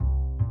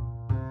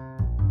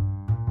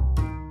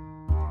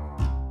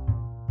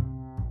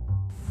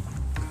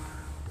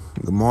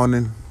Good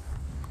morning.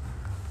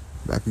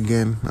 Back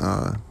again.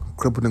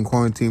 Crippled in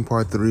Quarantine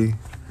Part 3.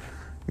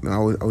 I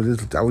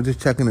was just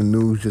checking the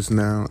news just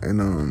now,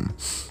 and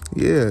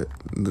yeah,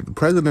 the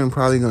president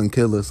probably gonna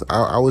kill us.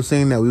 I was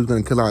saying that we was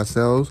gonna kill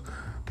ourselves,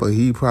 but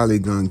he probably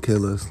gonna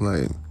kill us,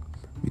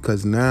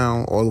 because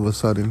now all of a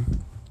sudden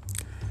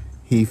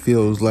he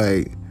feels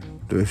like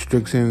the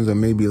restrictions are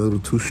maybe a little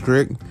too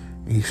strict,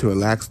 and he should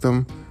relax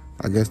them,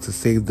 I guess, to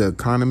save the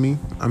economy.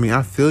 I mean,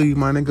 I feel you,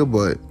 my nigga,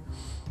 but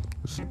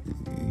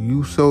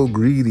you so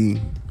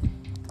greedy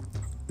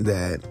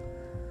that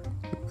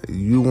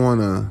you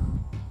want to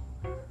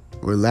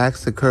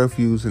relax the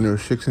curfews and the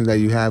restrictions that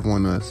you have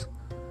on us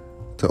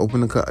to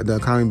open the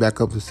economy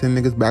back up, to send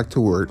niggas back to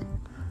work,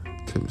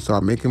 to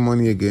start making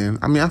money again.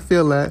 I mean, I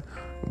feel that,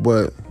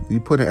 but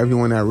you putting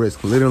everyone at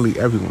risk. Literally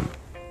everyone.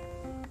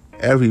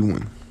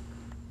 Everyone.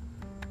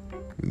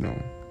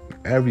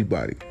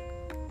 Everybody.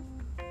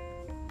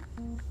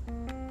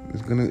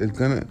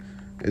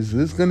 It's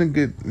just gonna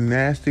get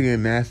nastier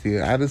and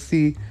nastier. I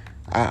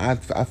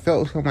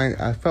felt something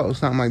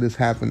like this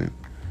happening.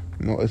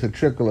 It's a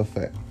trickle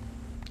effect.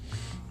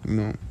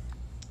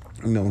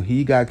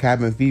 He got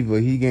cabin fever.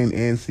 He getting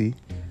antsy.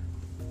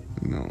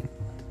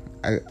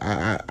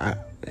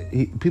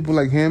 People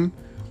like him.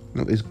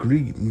 It's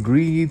greed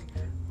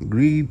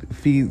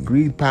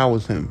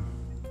powers him.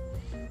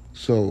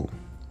 So,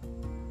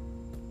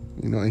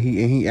 and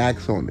he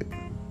acts on it.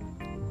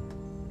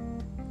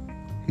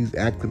 He's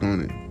acting on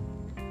it.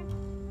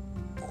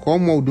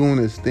 Cuomo doing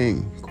his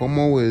thing.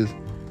 Cuomo is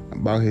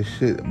about his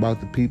shit, about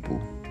the people.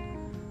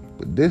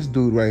 But this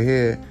dude right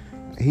here,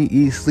 he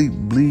eat, sleep,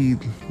 bleed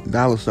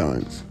dollar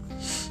signs.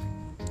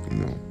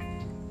 And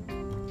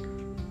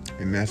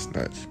that's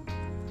nuts.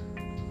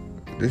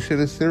 This shit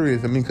is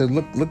serious. I mean, cause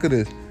look at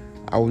this.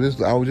 I was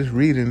just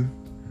reading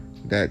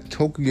that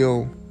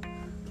Tokyo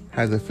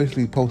has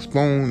officially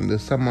postponed the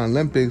Summer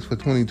Olympics for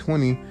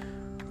 2020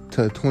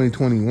 to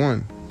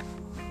 2021.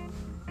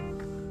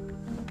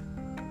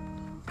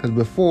 Because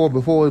before it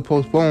was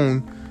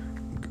postponed,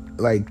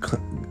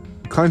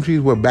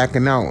 countries were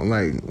backing out,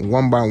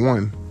 one by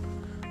one.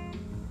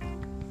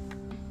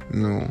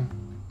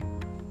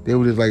 They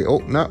were just like, oh,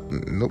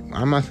 nope,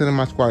 I'm not sending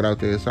my squad out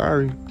there,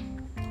 sorry.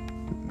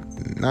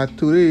 Not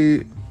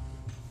today.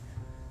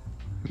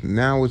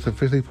 Now it's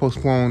officially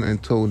postponed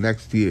until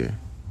next year.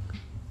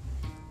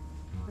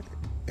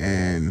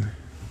 And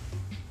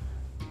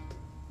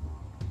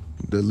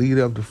the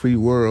leader of the free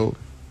world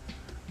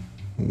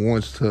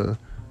wants to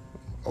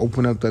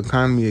open up the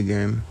economy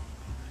again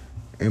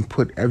and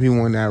put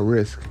everyone at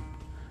risk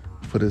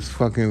for this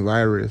fucking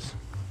virus.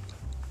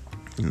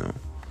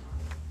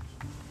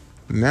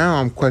 Now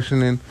I'm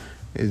questioning,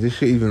 is this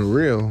shit even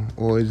real?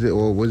 Or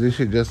was this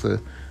shit just a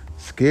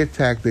scare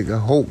tactic, a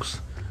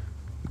hoax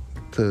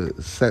to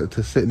sit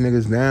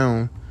niggas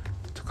down,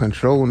 to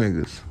control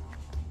niggas?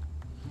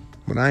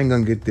 But I ain't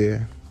gonna get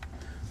there.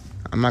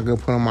 I'm not gonna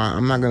put on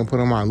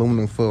my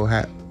aluminum foil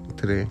hat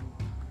today.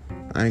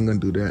 I ain't gonna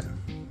do that.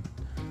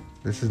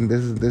 This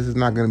is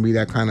not gonna be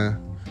that kind of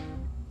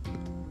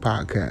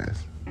podcast.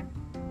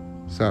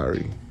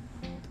 Sorry.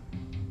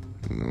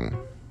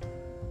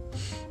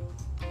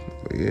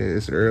 But yeah,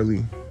 it's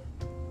early.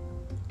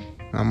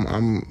 I'm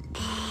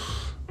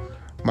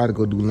about to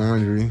go do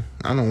laundry.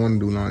 I don't want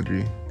to do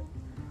laundry,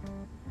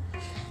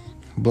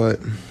 but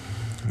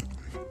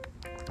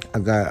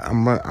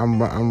I'm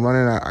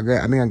running out. I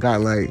think I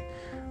got like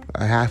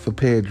a half a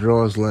pair of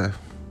drawers left.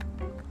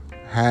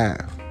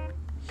 Half.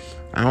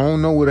 I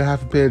don't know what a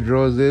half a pair of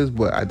drawers is,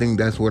 but I think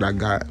that's what I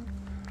got.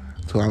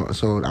 So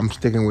I'm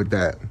sticking with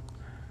that.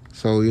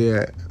 So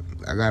yeah,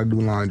 I gotta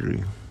do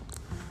laundry.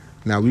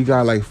 Now we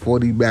got like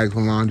 40 bags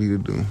of laundry to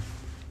do.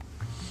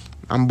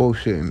 I'm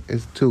bullshitting.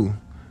 It's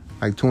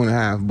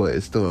 2.5, but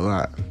it's still a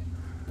lot.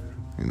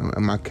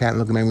 And my cat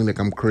looking at me like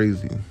I'm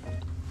crazy.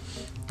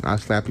 I'll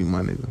slap you,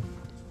 my nigga.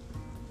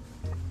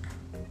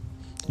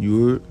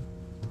 You heard?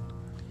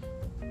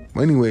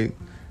 But anyway,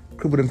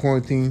 Crippled in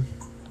Quarantine,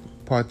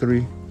 Part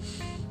 3.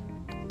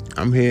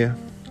 I'm here.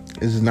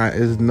 It's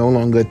no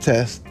longer a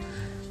test.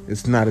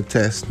 It's not a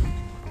test.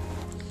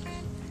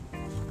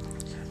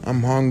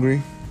 I'm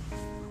hungry.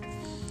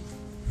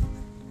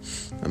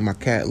 And my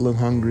cat look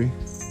hungry.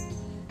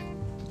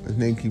 His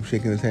nigga keeps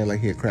shaking his head like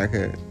he a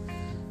crackhead.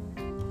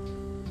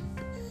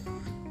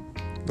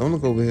 Don't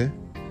look over here.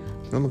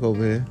 Don't look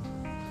over here.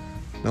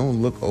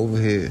 Don't look over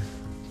here.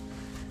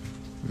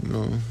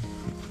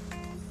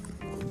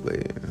 But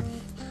yeah.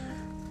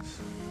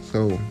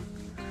 So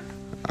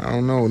I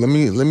don't know. Let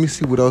me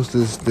see what else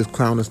this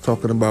clown is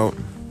talking about.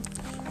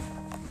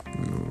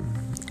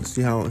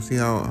 See how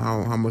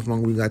much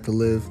longer we got to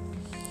live.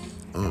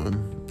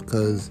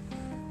 Because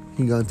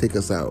he gonna take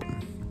us out.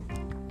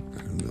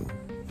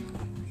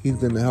 He's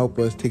gonna help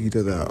us take each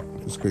other out.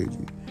 It's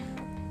crazy.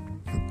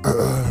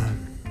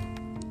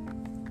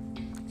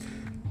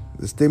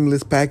 The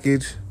stimulus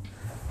package,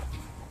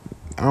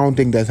 I don't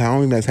think that's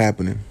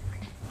happening.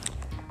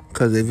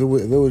 Because if it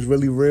was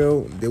really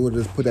real, they would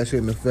just put that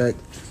shit in effect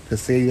to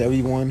save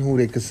everyone who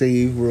they could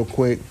save real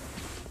quick.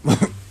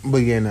 But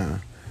yeah, nah.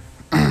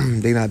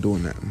 They not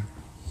doing that.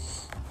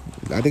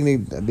 I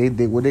think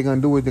they what they're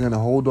gonna do is they're gonna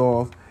hold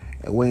off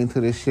and wait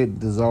until this shit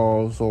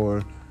dissolves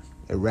or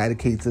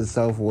eradicates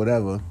itself or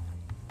whatever,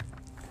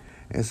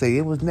 and say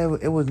it was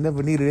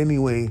never needed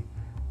anyway.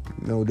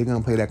 No, they're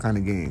gonna play that kind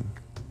of game.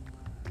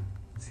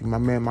 See, my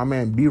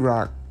man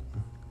B-Rock,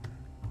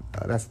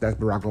 that's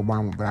Barack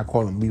Obama, but I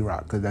call him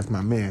B-Rock because that's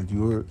my man.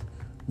 You heard?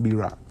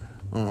 B-Rock.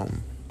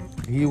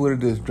 He would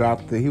have just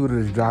dropped it. He would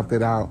have just dropped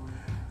it out.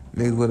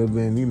 Niggas would have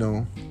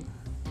been,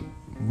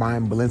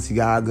 buying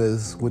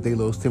Balenciagas with their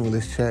little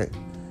stimulus check.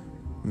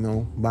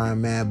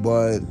 Buying Mad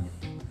Bud.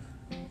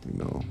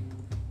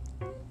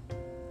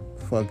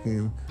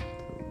 Fucking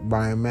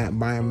buying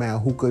mad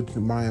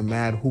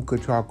hookah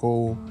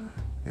charcoal,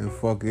 and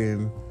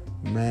fucking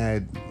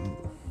mad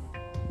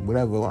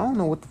whatever. I don't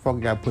know what the fuck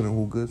y'all put in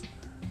hookahs.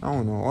 I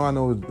don't know. All I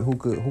know is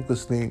hookah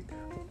stink.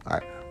 All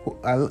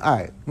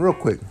right, real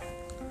quick.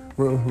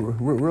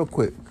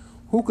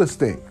 Hookah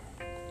stink.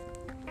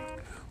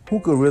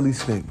 Hookah really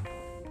stink.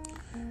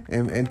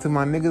 And to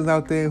my niggas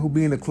out there who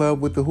be in the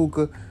club with the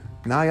hookah,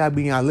 now y'all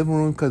be in y'all living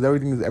room because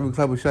every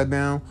club is shut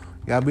down.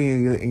 Y'all be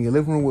in your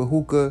living room with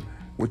hookah,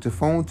 with your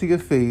phone to your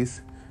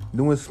face,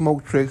 doing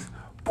smoke tricks,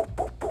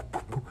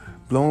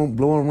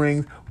 blowing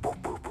rings,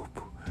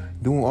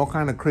 doing all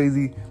kind of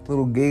crazy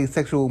little gay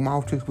sexual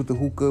mouth tricks with the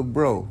hookah,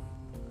 bro.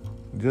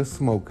 Just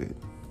smoke it.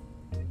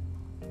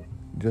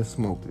 Just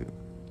smoke it.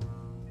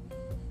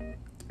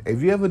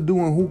 If you ever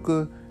doing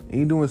hookah and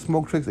you doing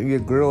smoke tricks and your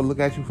girl look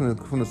at you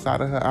from the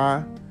side of her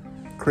eye,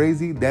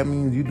 crazy, that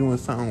means you doing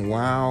something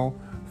wild,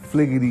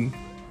 fliggity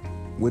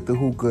with the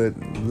hookah,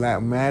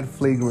 like mad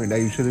flagrant that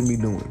you shouldn't be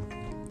doing.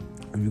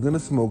 If you're gonna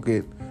smoke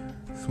it,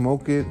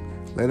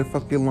 let it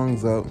fuck your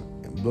lungs up,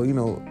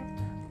 blow,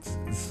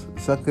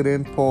 suck it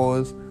in,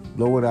 pause,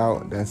 blow it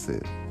out, that's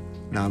it.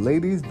 Now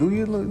ladies, do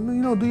your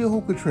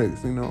hookah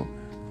tricks, do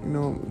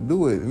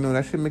it.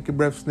 That shit make your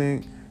breath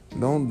stink.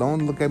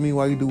 Don't look at me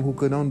while you do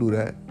hookah. Don't do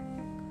that.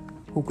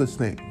 Hookah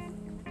stink.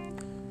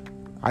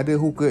 I did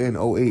hookah in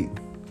 2008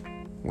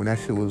 when that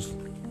shit was,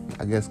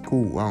 I guess,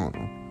 cool. I don't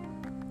know.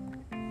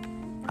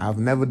 I've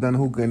never done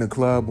hookah in a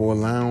club or a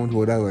lounge or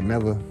whatever.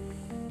 Never.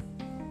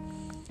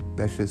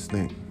 That shit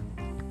stink.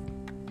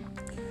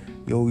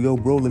 Yo,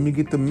 bro, let me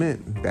get the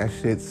mint. That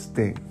shit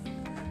stink.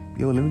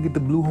 Yo, let me get the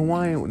blue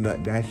Hawaiian.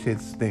 That shit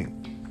stink.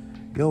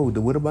 Yo,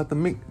 what about the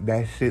mink?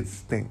 That shit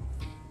stink.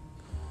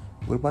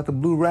 What about the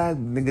blue rag?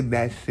 Nigga,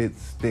 that shit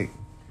stink.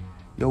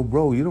 Yo,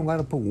 bro, you don't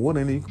gotta put water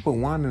in it. You can put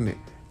wine in it.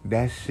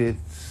 That shit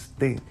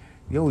stink.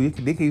 Yo,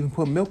 they can even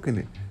put milk in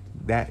it.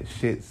 That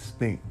shit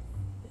stink.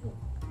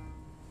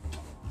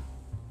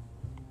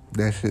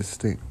 That shit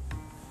stink.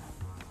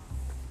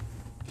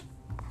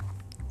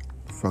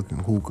 Fucking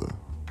hookah.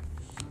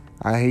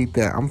 I hate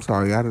that. I'm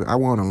sorry. I went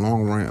on a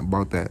long rant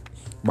about that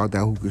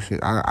hookah shit.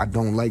 I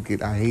don't like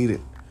it. I hate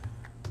it.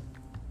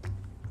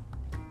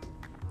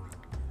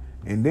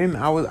 And then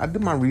I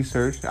did my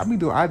research. I'm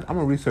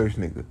a research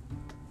nigga.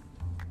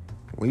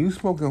 When you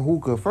smoking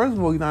hookah, first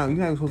of all, you're not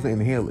even supposed to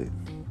inhale it.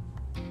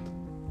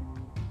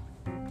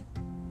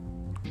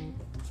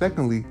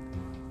 Secondly,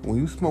 when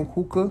you smoke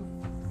hookah,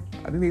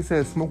 I think they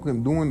said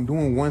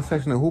doing one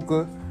session of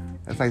hookah,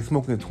 that's like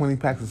smoking 20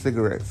 packs of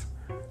cigarettes.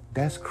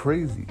 That's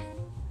crazy.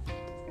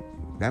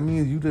 That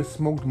means you just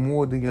smoked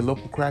more than your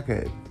local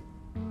crackhead.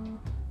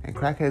 And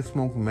crackheads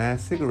smoke mad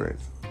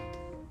cigarettes.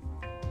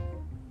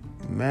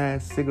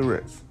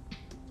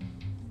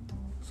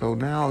 So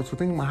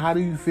think about, how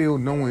do you feel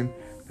knowing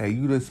that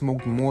you just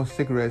smoked more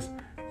cigarettes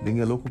than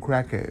your local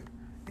crackhead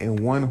in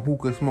one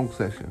hookah smoke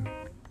session?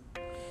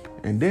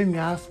 And then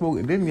y'all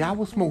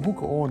would smoke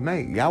hookah all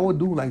night. Y'all would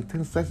do like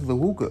 10 sessions of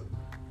hookah.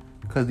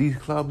 Cause these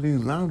clubs,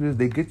 these lounges,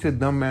 they get your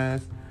dumb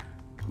ass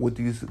with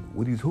these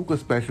hookah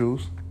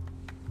specials.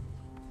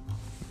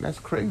 That's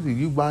crazy.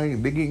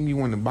 They getting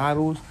you in the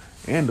bottles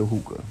and the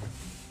hookah.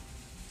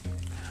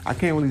 I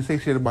can't really say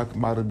shit about the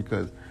bottle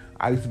because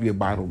I used to be a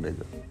bottle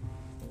nigga.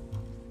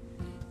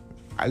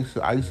 I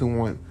used to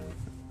want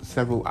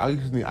several. I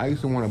used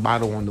to want a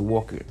bottle on the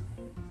walk-in.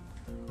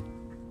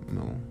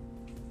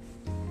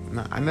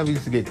 I never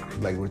used to get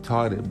like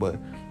retarded, but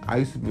I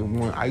used to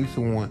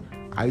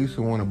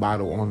want a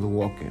bottle on the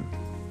walk-in.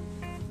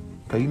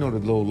 Cause the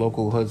little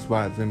local hood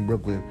spots in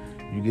Brooklyn,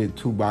 you get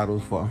 2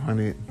 bottles for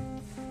 $100.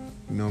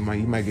 You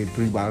might get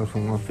 3 bottles for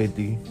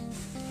 $150.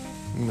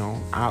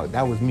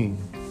 That was me.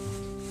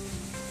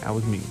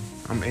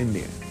 I'm in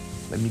there.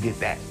 Let me get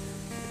that.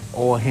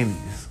 All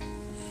Hennies.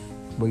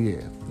 But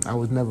yeah, I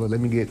was never.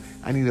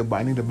 I need a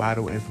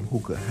bottle and some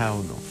hookah.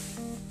 Hell no.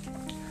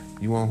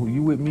 You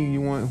with me?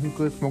 You want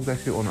hookah? Smoke that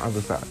shit on the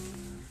other side.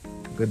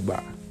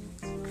 Goodbye.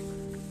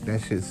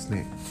 That shit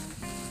stink.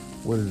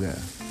 What is that?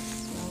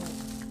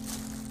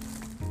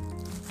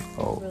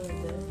 Oh, really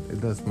good. It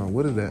does smell.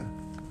 What is that?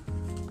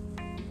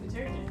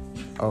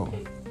 Detergent. Oh,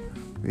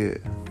 yeah.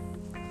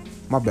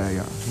 My bad,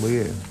 y'all. But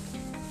yeah,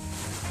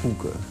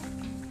 hookah.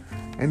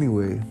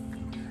 Anyway,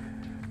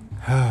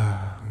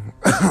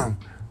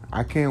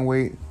 I can't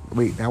wait.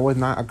 Wait, that was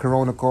not a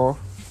Corona cough.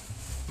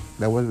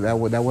 That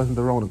wasn't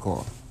the Rona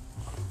cough.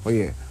 But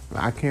yeah,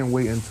 I can't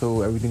wait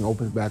until everything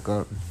opens back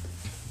up.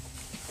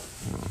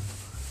 You know,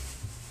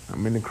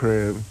 I'm in the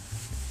crib.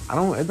 I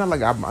don't. It's not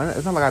like I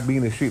be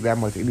in the street that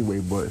much anyway.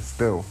 But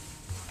still,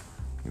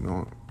 you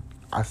know,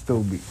 I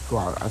still go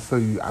out. I'm so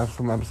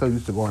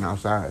used to going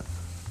outside.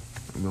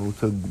 You know,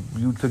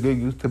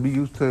 be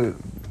used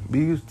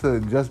to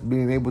just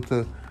being able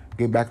to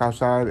get back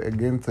outside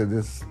again, to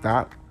just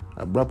stop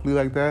abruptly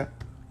like that.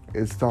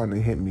 It's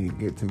starting to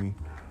get to me.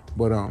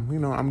 But you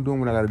know, I'm doing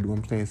what I gotta do.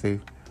 I'm staying safe.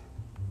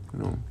 You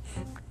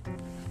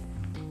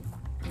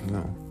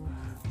know,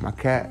 my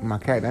cat,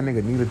 that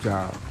nigga need a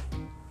job.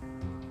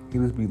 He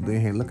just be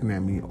laying here looking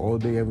at me all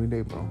day, every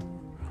day, bro.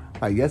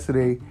 Like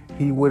yesterday,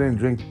 he wouldn't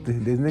drink.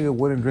 This nigga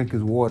wouldn't drink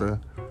his water.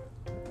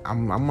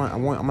 I'm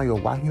like, yo,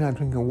 why he not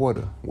drinking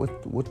water?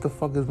 What the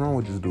fuck is wrong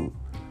with this dude?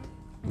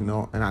 You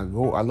know, and I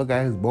look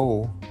at his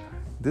bowl.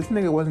 This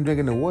nigga wasn't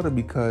drinking the water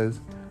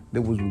because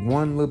there was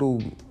one little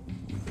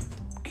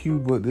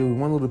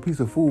piece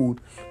of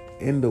food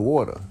in the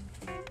water.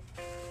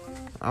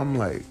 I'm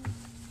like,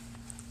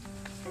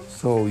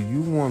 so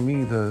you want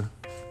me to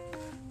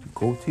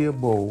go to your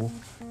bowl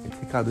and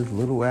take out this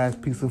little ass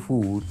piece of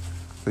food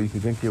so you can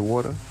drink your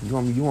water? You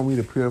want me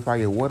to purify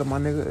your water, my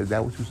nigga? Is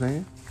that what you're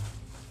saying?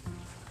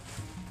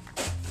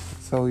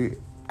 So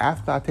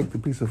after I take the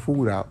piece of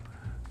food out,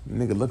 the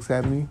nigga looks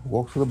at me,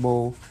 walks to the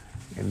bowl,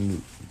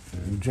 and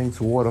drinks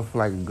water for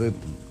like a good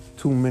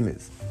 2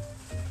 minutes.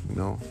 You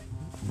know?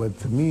 But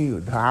to me,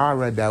 how I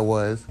read that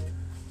was,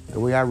 the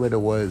way I read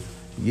it was,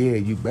 yeah,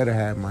 you better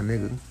have, my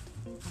nigga,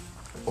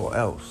 or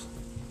else.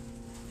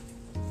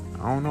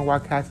 I don't know why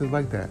cats is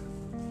like that.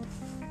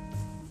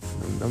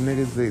 Them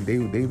niggas,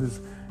 they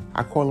just,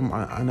 I call them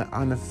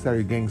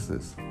unnecessary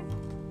gangsters.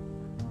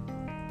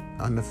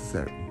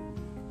 Unnecessary.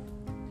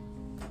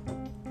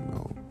 You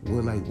know,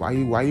 we're like, why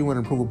you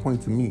want to prove a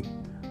point to me?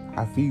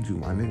 I feed you,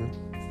 my nigga.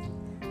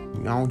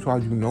 I don't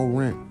charge you no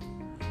rent.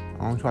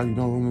 I don't charge you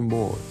no room and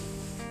board.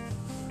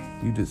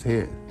 You just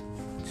here,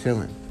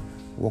 chilling,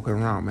 walking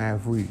around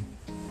mad free.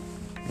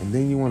 And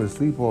then you want to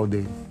sleep all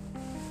day.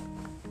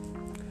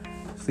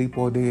 Sleep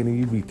all day and then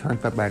you be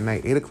turned up at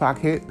night. 8 o'clock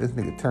hit, this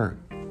nigga turn.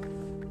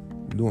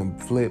 Doing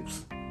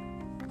flips,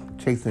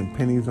 chasing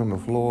pennies on the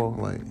floor.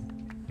 Like,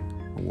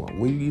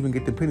 where you even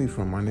get the pennies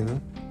from, my nigga?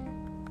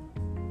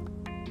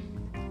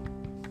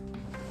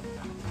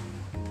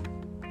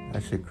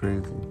 That shit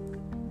crazy.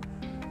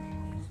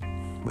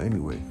 But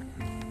anyway.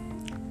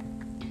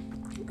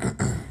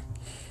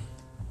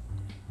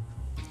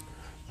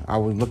 I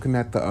was looking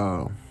at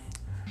the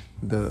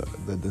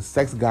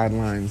sex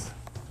guidelines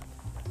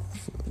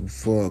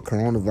for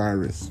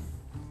coronavirus.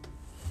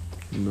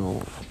 You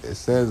know, it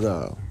says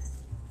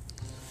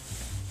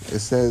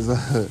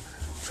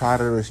try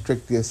to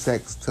restrict your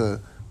sex to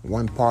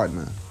one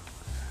partner.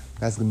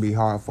 That's gonna be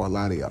hard for a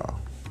lot of y'all.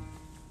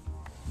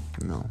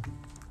 You know,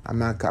 I'm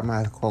not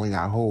calling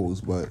y'all hoes,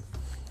 but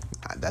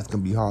that's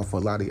gonna be hard for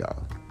a lot of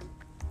y'all.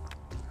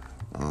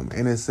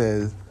 And it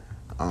says,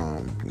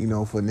 you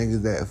know, for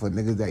niggas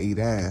that eat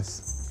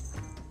ass,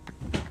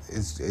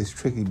 it's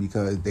tricky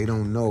because they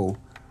don't know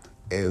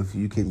if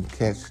you can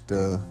catch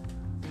the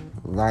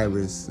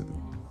virus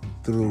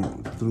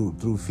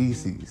through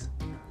feces.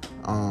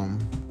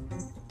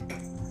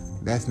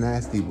 That's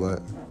nasty,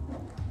 but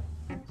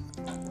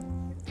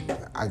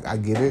I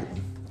get it.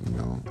 You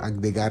know,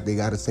 they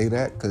gotta say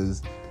that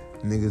because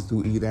niggas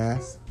do eat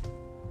ass.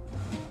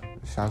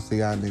 Shouts to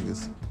y'all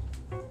niggas.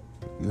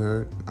 You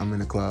heard? I'm in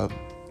the club.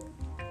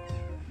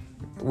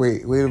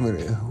 Wait a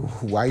minute.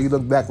 Why you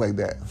look back like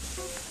that?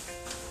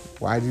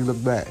 Why'd you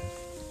look back? I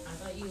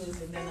thought you was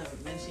gonna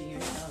mention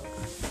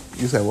yourself.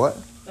 You said what? I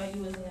thought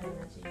you was gonna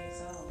mention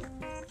yourself.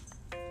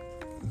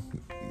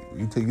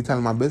 You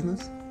telling my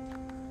business?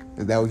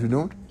 Is that what you're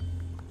doing?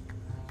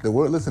 The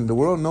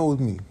world knows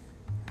me.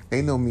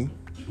 They know me.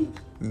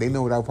 They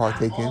know what I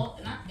partake in. Not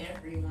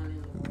everyone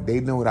in the world. They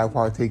know what I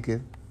partake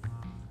in.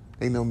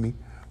 They know me.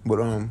 But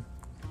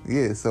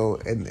yeah, so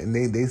and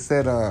they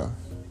said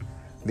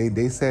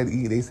they said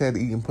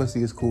eating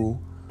pussy is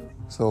cool.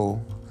 So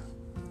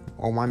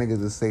all my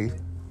niggas is safe.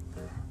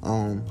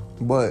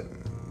 But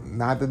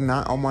not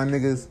all my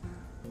niggas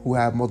who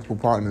have multiple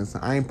partners.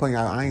 I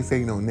ain't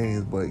saying no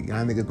names, but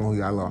y'all niggas know who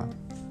y'all are.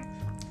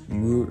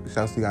 You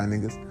shouts to y'all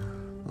niggas.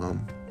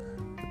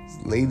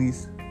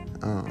 Ladies,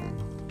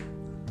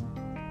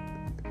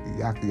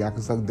 y'all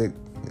can suck dick.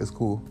 It's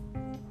cool.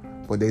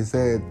 But they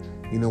said,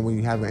 you know, when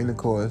you have an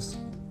intercourse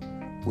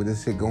with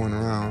this shit going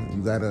around,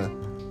 you gotta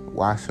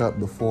wash up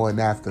before and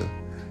after.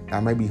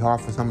 That might be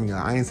hard for some of y'all.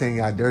 I ain't saying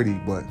y'all dirty,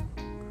 but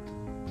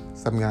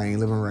some of y'all ain't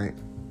living right.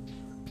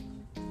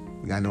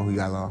 You gotta know who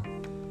y'all are.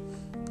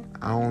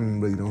 I don't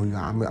really know who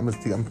y'all are. I'm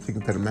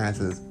speaking to the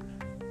masses,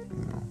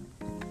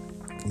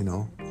 you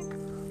know.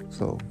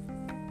 So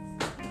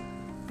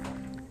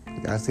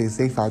you gotta stay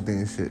safe out there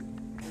and shit.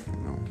 You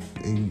know,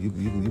 and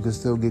you can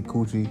still get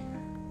coochie.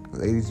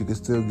 Ladies, you can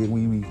still get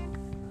wee-wee.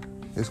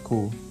 It's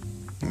cool,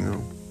 you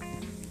know.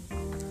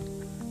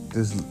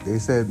 They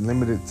said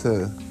limited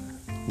to,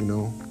 you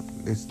know,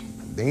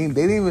 they didn't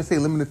even say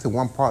limited to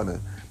one partner.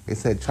 They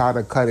said try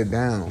to cut it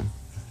down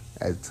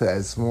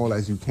as small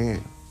as you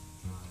can.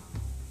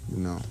 You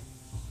know,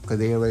 because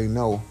they already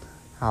know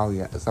how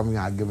some of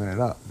y'all giving it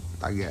up.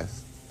 I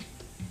guess.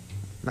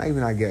 Not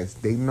even I guess.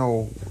 They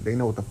know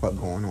what the fuck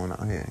going on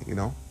out here. You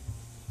know.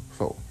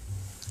 So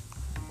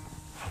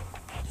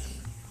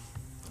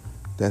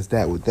that's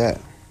that with that.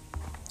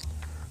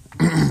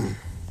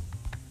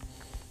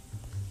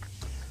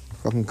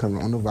 Fucking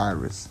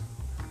coronavirus.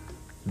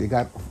 They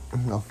got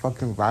a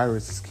fucking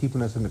virus that's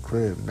keeping us in the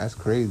crib. That's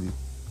crazy.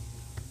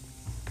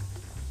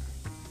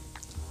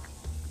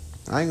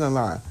 I ain't gonna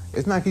lie.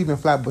 It's not keeping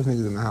Flatbush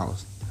niggas in the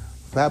house.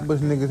 Flatbush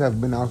niggas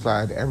have been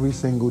outside every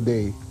single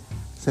day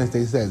since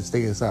they said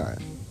stay inside.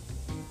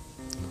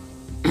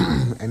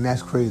 And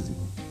that's crazy.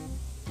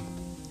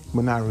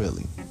 But not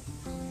really.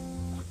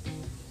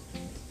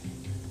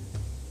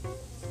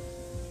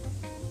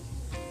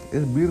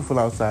 It's beautiful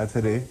outside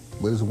today,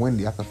 but it's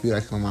windy. I can feel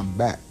that shit on my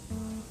back.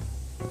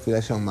 I feel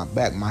that shit on my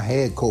back. My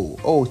head cold.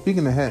 Oh,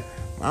 speaking of head,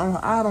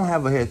 I don't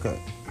have a haircut.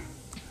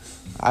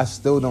 I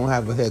still don't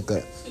have a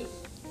haircut.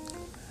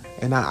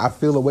 And I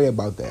feel a way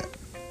about that.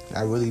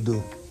 I really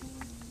do.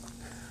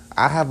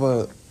 I have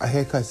a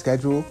haircut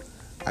schedule.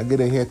 I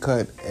get a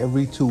haircut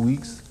every 2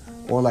 weeks,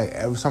 or like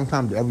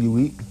sometimes every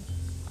week.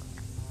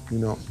 You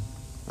know,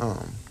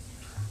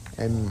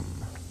 and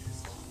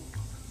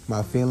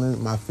my feelings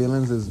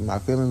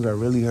are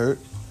really hurt.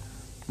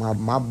 My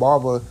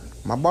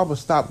barber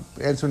stopped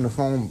answering the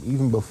phone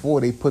even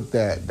before they put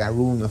that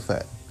rule in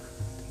effect.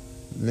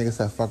 The nigga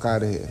said fuck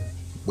out of here.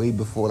 Way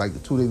before,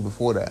 like 2 days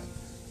before that.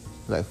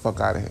 Like fuck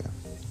out of here.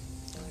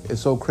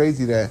 It's so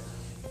crazy that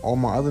all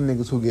my other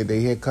niggas who get their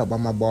hair cut by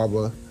my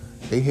barber,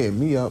 they hit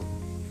me up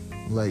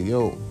like,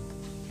 yo,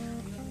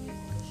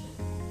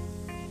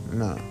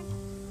 nah.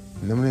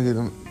 Them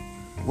niggas,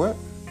 what?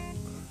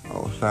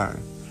 Oh, sorry.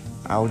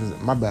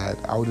 My bad.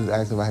 I was just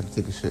asking if I had to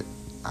take a shit.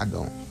 I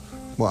don't.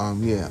 But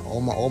yeah,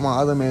 all my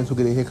other mans who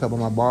get a haircut by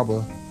my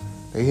barber,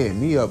 they hit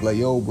me up like,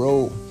 yo,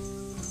 bro,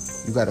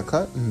 you got a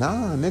cut?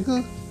 Nah,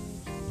 nigga,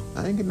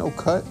 I ain't get no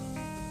cut.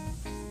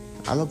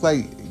 I look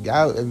like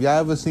y'all. If y'all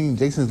ever seen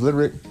Jason's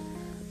Lyric,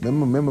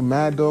 remember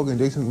Mad Dog and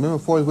remember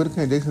Forrest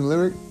Whitaker and Jason's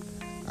Lyric?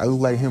 I look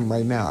like him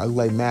right now. I look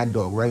like Mad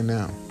Dog right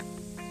now.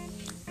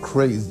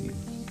 Crazy.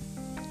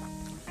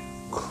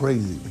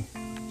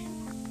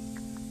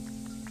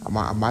 I'm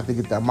about to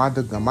get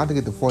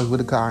the Forrest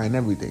Whitaker eye and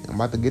everything. I'm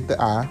about to get the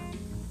eye.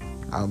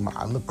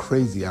 I look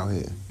crazy out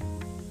here.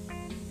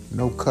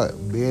 No cut.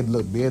 Beard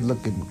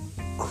looking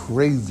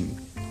crazy.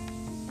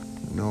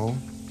 You know?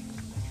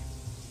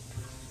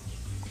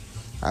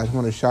 I just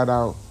want to shout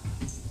out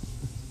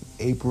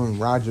April and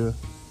Roger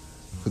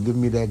for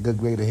giving me that good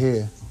grade of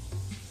hair.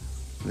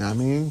 You know what I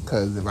mean?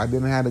 Because if I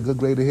didn't have a good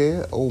grade of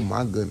hair, oh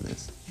my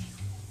goodness.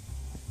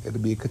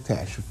 It'd be a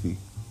catastrophe.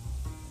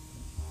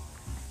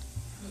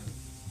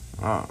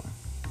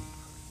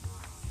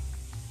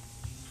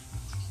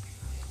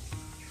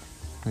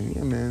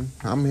 Yeah, man.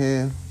 I'm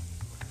here.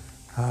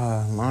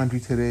 Laundry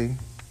today.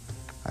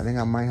 I think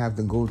I might have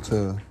to go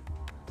to...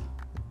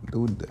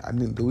 Do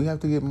we have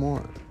to get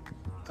more...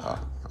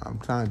 I'm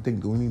trying to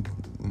think. Do we need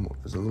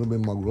just a little bit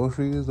more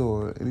groceries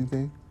or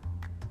anything?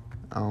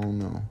 I don't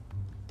know.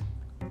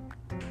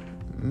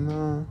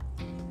 No.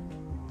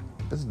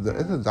 It's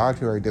a Dollar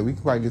Tree right there. We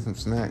can probably get some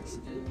snacks.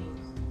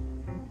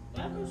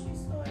 My grocery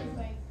store is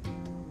like...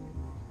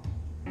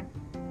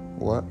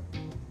 What?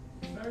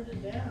 Further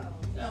down.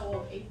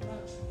 No, 8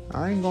 months.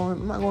 I'm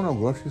not going to no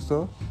grocery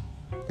store.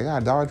 They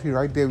got a Dollar Tree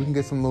right there. We can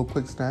get some little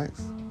quick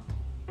snacks.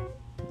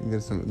 You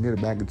can get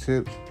a bag of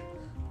chips.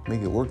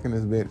 Make it work in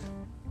this bitch.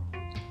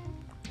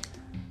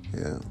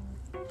 Yeah.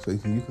 So you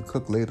can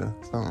cook later.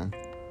 Something.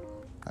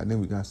 I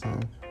think we got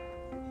something.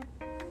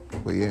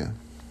 But yeah.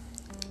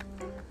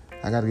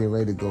 I gotta get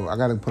ready to go. I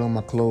gotta put on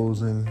my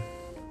clothes and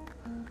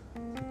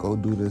go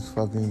do this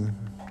fucking...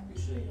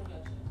 You sure you don't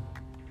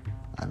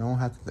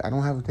got shit? I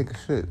don't have to take a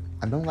shit.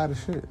 I don't got a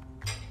shit.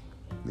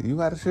 Do you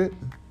got a shit?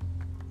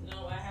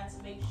 No, I had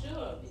to make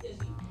sure because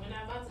when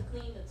I'm about to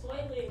clean the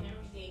toilet and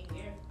everything,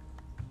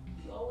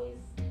 you always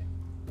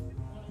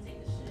want to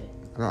take a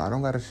shit. No, I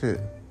don't got a shit.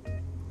 I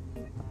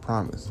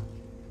promise.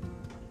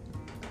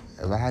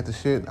 If I had to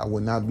shit, I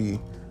would not be...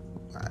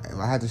 If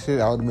I had to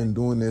shit, I would have been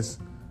doing this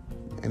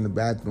in the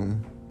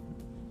bathroom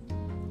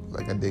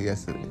like I did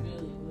yesterday.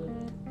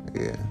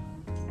 Yeah.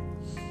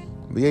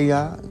 But yeah,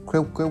 y'all.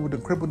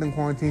 Crippled in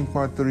Quarantine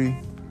Part 3.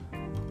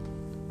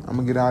 I'm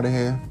gonna get out of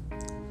here.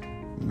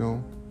 You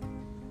know.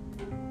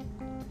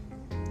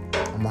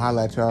 I'm gonna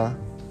holla at y'all.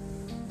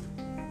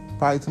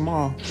 Probably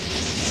tomorrow.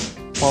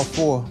 Part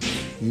 4.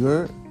 You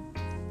heard?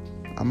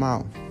 I'm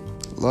out.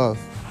 Love.